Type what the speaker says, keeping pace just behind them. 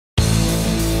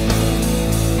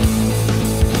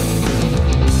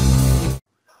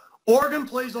Oregon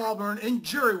plays Auburn in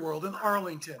Jerry World in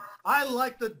Arlington. I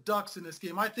like the Ducks in this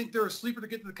game. I think they're a sleeper to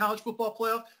get to the college football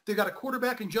playoff. They've got a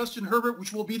quarterback in Justin Herbert,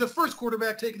 which will be the first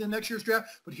quarterback taken in next year's draft.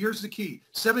 But here's the key.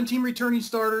 17 returning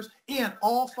starters and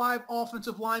all 5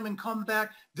 offensive linemen come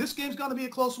back. This game's going to be a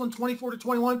close one,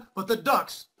 24-21, but the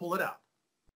Ducks pull it out.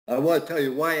 I want to tell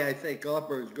you why I think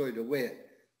Auburn is going to win.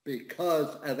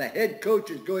 Because the head coach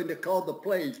is going to call the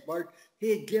plays, Mark. He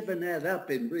had given that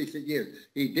up in recent years.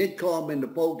 He did call them in the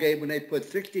bowl game when they put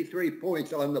 63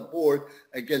 points on the board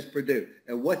against Purdue.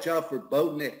 And watch out for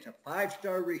Bo Nix, a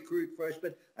 5-star recruit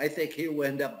freshman. I think he will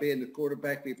end up being the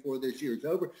quarterback before this year's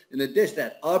over. In addition to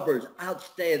that, Auburn's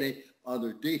outstanding on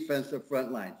their defensive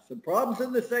front line. Some problems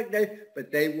in the secondary,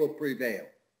 but they will prevail.